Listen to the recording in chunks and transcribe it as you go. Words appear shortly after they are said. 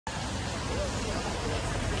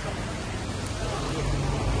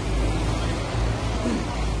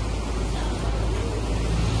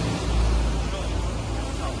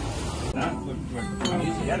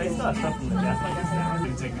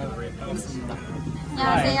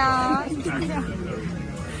안녕하세요.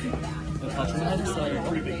 다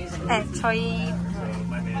주문하셨어요? 네, 저희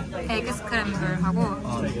에그 스크램블하고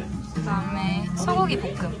그다음에 소고기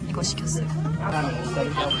볶음 이거 시켰어요.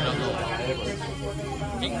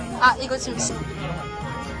 아, 이거 지금 3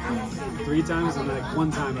 times and like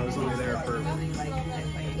 1 time I was only there for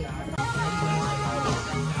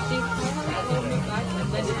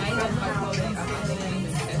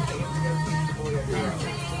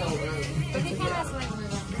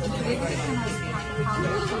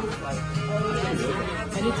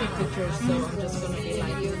I need to take pictures, so I'm just going to be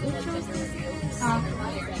like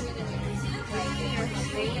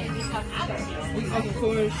of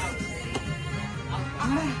course.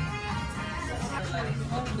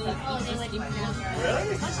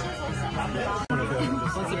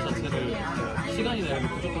 컨셉 자체를 시간이나 이런 게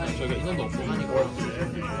부족하면 저희가 인원도 없고 하니까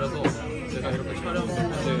그래서 제가 이렇게 촬영을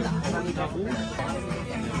하고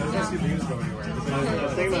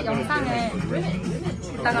영상을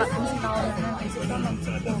이따가 음식 나오면 음식 한번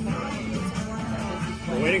찍고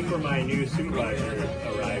I'm waiting for my new supervisor to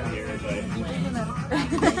arrive here, but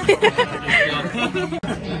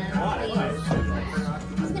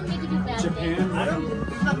Japan.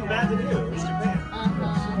 There's nothing bad to do. It's Japan.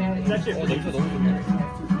 It's actually 냄새 너무 좋네.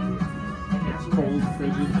 cold,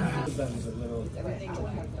 frigid.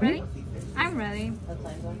 Ready? I'm ready.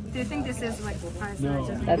 Do you think this is like spice? No.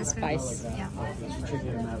 That's spice. Yeah.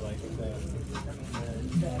 Chicken and that like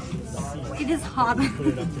It is hot. put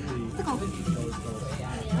it up to the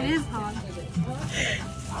It is hot.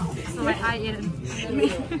 So like I eat it.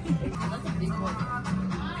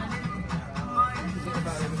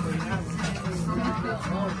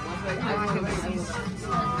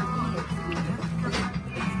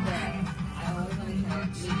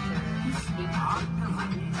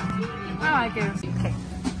 I like it. Okay.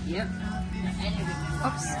 Yep.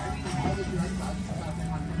 Oops.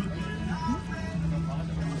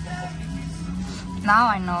 Now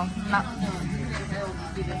I know. Now.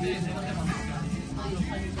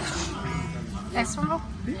 Extra roll?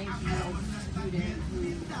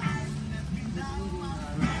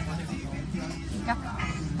 Yeah.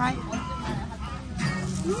 Right.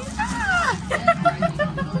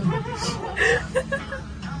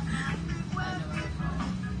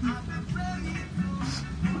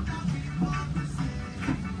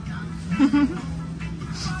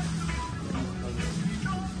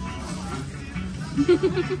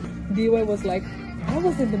 DY was like, I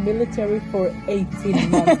was in the military for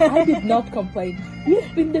 18 months. I did not complain.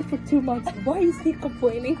 You've been there for 2 months. Why is he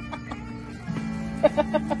complaining?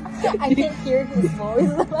 I can hear his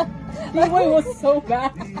voice. DY was so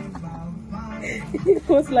bad. He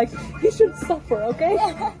was like, he should suffer, okay?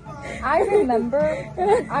 I remember.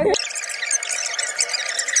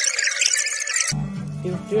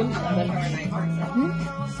 You June, and then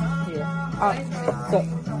here.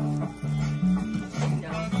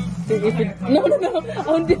 So if it no, I'm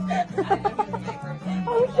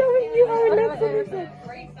showing you how it looks on this.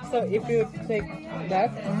 So if you take that,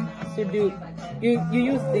 so you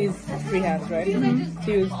use these 3 hands, right?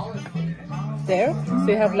 To use there, so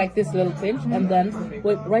you have like this little pinch, and then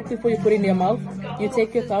right before you put it in your mouth, you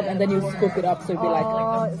take your thumb and then you scoop it up, so it'll be like.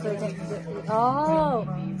 Oh.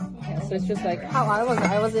 Yeah, so it's just like. How I was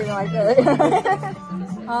eating like that.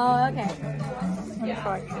 Oh, okay.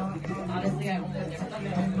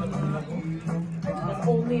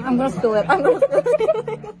 I'm gonna steal it.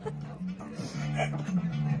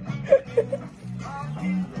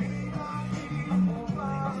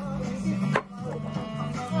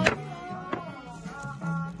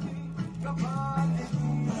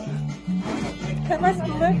 Can I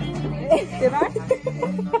steal it? Did I?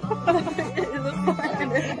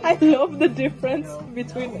 I love the difference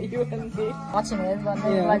between you and me. Watching it, but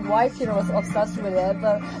then, like why Peter was obsessed with it,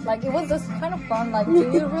 but like it was just kind of fun. Like, do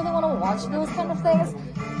you really want to watch those kind of things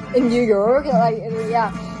in New York? Like,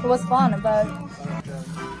 yeah, it was fun, but.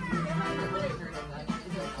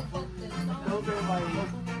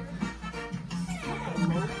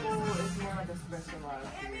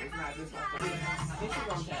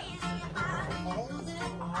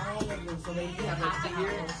 So they have a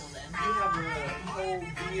beer, you have a whole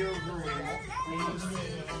beer room, and you see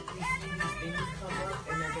these things come up,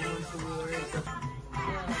 and they're going towards.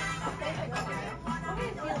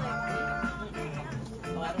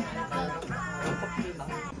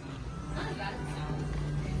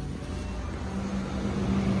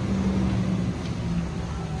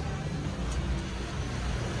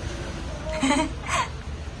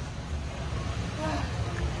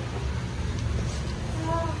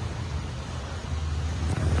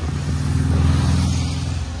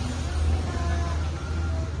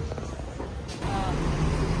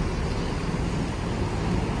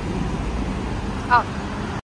 아